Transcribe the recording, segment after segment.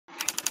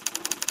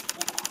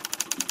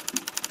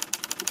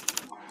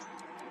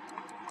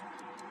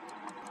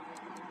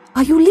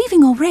Are you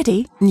leaving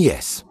already?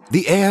 Yes,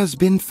 the heir's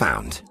been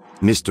found.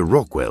 Mr.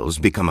 Rockwell's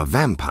become a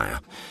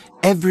vampire.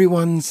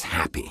 Everyone's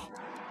happy.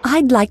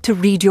 I'd like to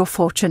read your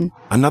fortune.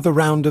 Another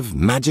round of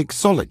magic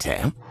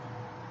solitaire?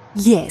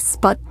 Yes,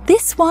 but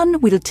this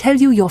one will tell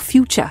you your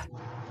future.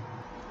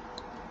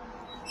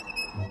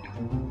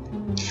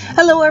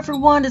 Hello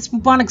everyone, it's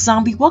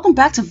BubonicZombie. Welcome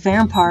back to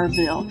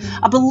Vampireville.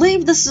 I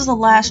believe this is the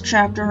last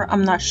chapter,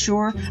 I'm not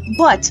sure.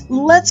 But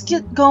let's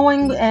get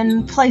going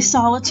and play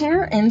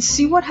solitaire and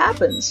see what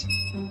happens.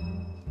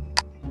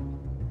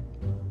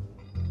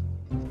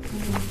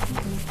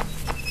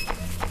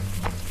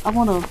 I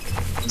want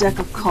a deck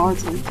of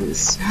cards like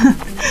this.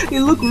 They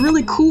look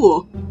really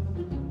cool.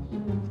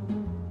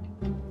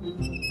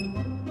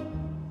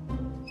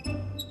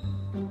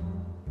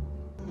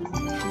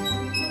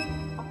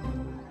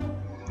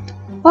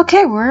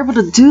 Okay, we're able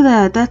to do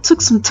that. That took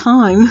some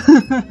time.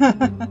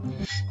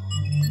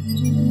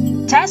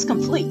 Task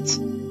complete.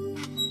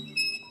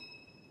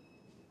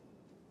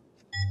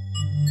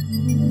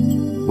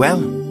 Well,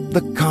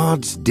 the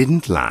cards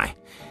didn't lie.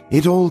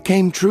 It all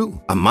came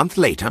true. A month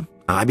later,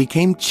 I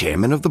became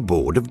chairman of the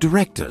board of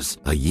directors.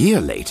 A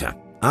year later,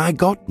 I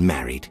got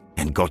married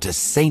and got a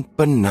Saint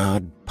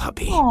Bernard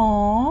puppy.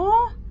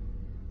 Aww.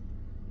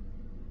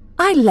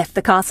 I left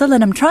the castle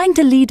and I'm trying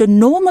to lead a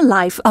normal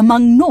life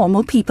among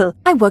normal people.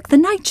 I work the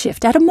night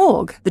shift at a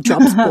morgue. The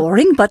job's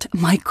boring, but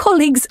my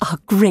colleagues are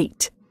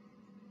great.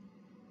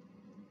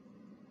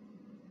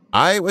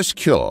 I was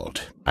cured.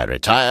 I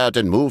retired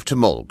and moved to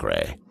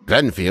Mulgrey.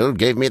 Glenfield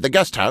gave me the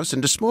guest house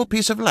and a small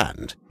piece of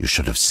land. You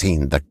should have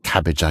seen the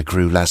cabbage I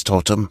grew last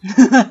autumn.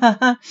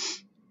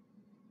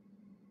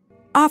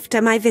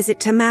 After my visit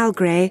to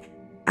Mulgrey,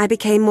 I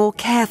became more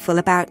careful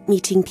about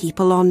meeting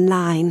people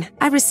online.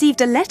 I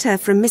received a letter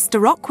from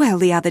Mr. Rockwell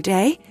the other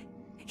day.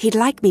 He'd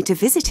like me to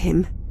visit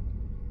him.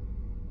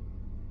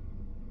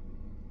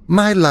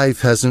 My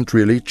life hasn't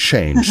really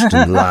changed in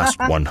the last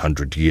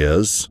 100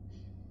 years.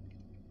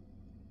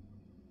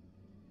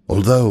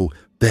 Although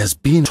there's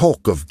been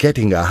talk of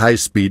getting a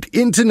high-speed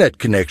internet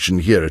connection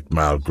here at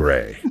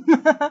Mulgrey.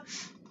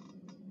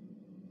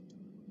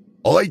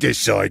 I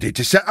decided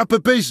to set up a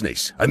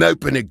business and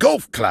open a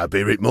golf club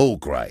here at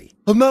Mulgrey.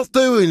 I'm not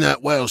doing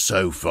that well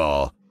so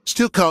far.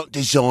 Still can't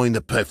design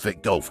the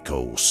perfect golf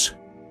course.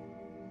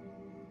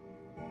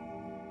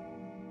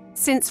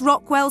 Since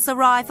Rockwell's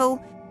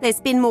arrival, there's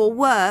been more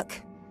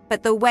work,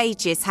 but the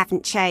wages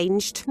haven't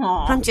changed.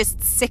 Aww. I'm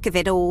just sick of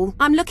it all.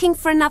 I'm looking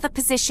for another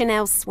position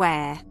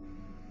elsewhere.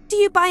 Do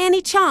you by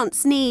any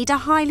chance need a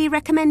highly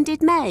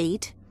recommended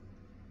maid?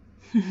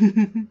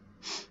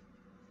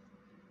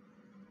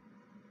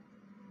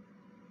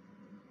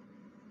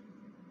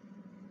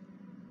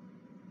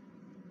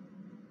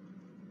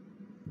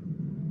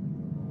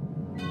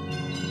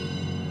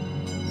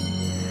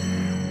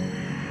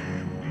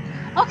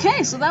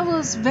 Okay, so that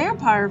was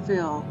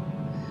Vampireville.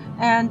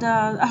 And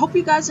I hope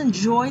you guys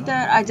enjoyed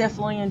that. I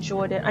definitely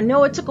enjoyed it. I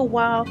know it took a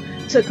while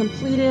to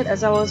complete it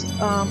as I was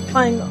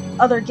playing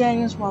other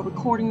games while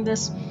recording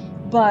this.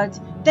 But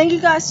thank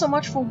you guys so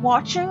much for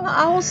watching.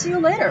 I will see you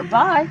later.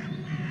 Bye.